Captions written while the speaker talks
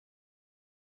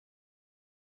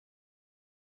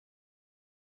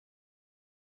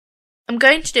I'm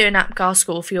going to do an APGAR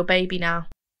score for your baby now.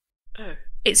 Oh,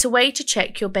 It's a way to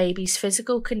check your baby's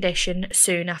physical condition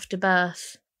soon after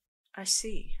birth. I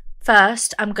see.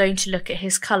 First, I'm going to look at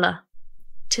his colour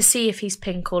to see if he's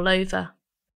pink all over.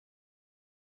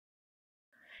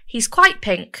 He's quite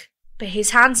pink, but his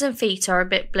hands and feet are a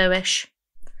bit bluish.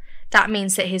 That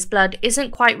means that his blood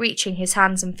isn't quite reaching his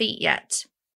hands and feet yet.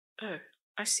 Oh,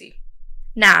 I see.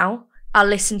 Now, I'll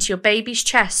listen to your baby's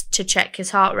chest to check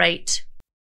his heart rate.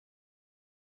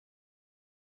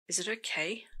 Is it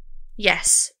okay?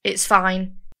 Yes, it's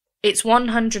fine. It's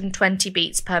 120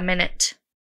 beats per minute.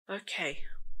 Okay.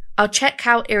 I'll check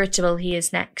how irritable he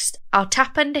is next. I'll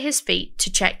tap under his feet to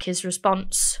check his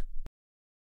response.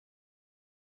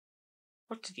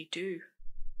 What did he do?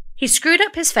 He screwed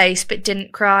up his face but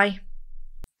didn't cry.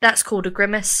 That's called a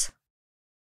grimace.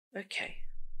 Okay.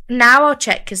 Now I'll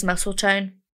check his muscle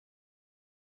tone.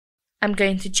 I'm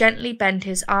going to gently bend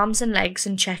his arms and legs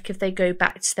and check if they go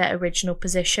back to their original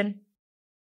position.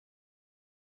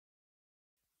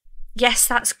 Yes,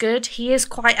 that's good. He is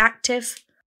quite active.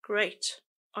 Great.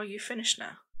 Are you finished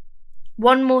now?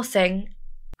 One more thing.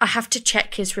 I have to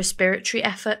check his respiratory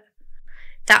effort.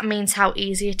 That means how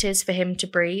easy it is for him to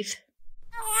breathe.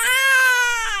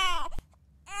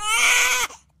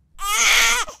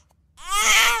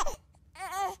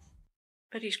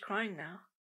 But he's crying now.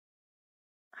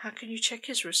 How can you check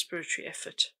his respiratory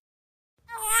effort?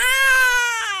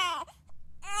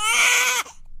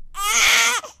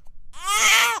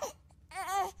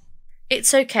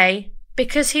 It's okay.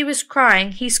 Because he was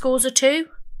crying, he scores a 2.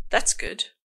 That's good.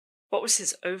 What was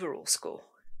his overall score?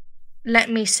 Let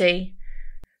me see.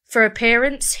 For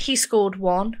appearance, he scored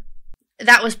 1.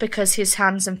 That was because his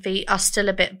hands and feet are still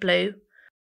a bit blue.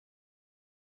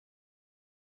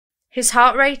 His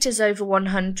heart rate is over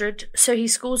 100, so he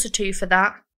scores a 2 for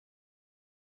that.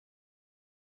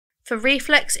 For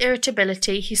reflex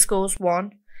irritability, he scores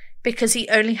 1, because he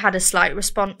only had a slight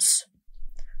response.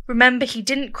 Remember, he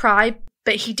didn't cry,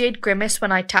 but he did grimace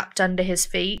when I tapped under his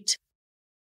feet.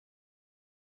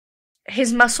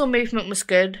 His muscle movement was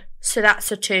good, so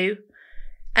that's a 2,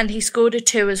 and he scored a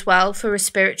 2 as well for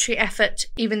respiratory effort,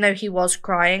 even though he was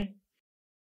crying.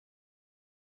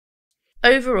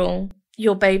 Overall,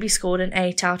 your baby scored an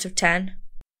 8 out of 10.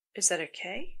 Is that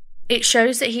okay? It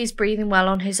shows that he's breathing well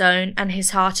on his own and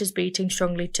his heart is beating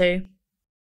strongly too.